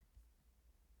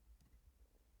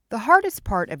The hardest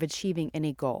part of achieving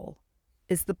any goal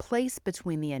is the place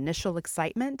between the initial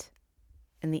excitement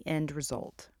and the end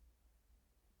result.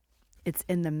 It's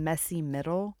in the messy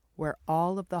middle where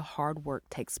all of the hard work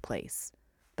takes place,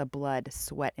 the blood,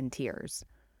 sweat, and tears.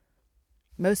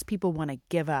 Most people want to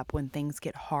give up when things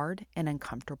get hard and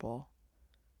uncomfortable.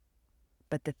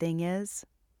 But the thing is,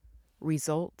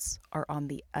 results are on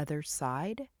the other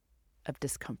side of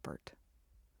discomfort.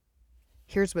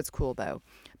 Here's what's cool though.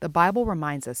 The Bible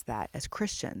reminds us that as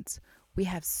Christians, we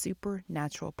have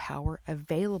supernatural power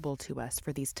available to us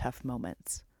for these tough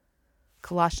moments.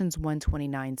 Colossians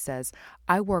 1:29 says,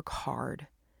 "I work hard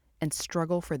and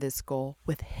struggle for this goal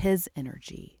with His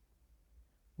energy,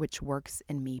 which works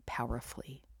in me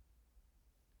powerfully."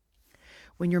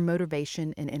 When your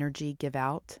motivation and energy give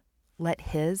out, let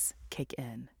His kick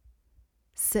in.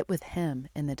 Sit with Him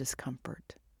in the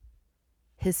discomfort.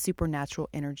 His supernatural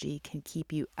energy can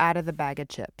keep you out of the bag of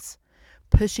chips,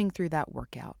 pushing through that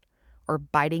workout, or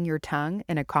biting your tongue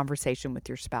in a conversation with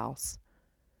your spouse.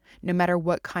 No matter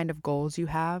what kind of goals you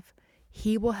have,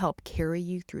 He will help carry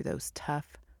you through those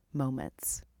tough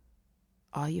moments.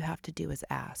 All you have to do is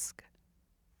ask.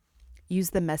 Use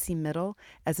the messy middle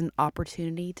as an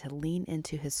opportunity to lean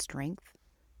into His strength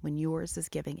when yours is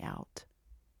giving out.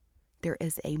 There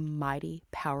is a mighty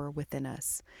power within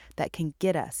us that can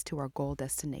get us to our goal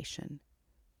destination.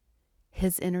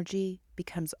 His energy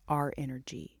becomes our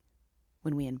energy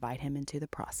when we invite Him into the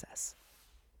process.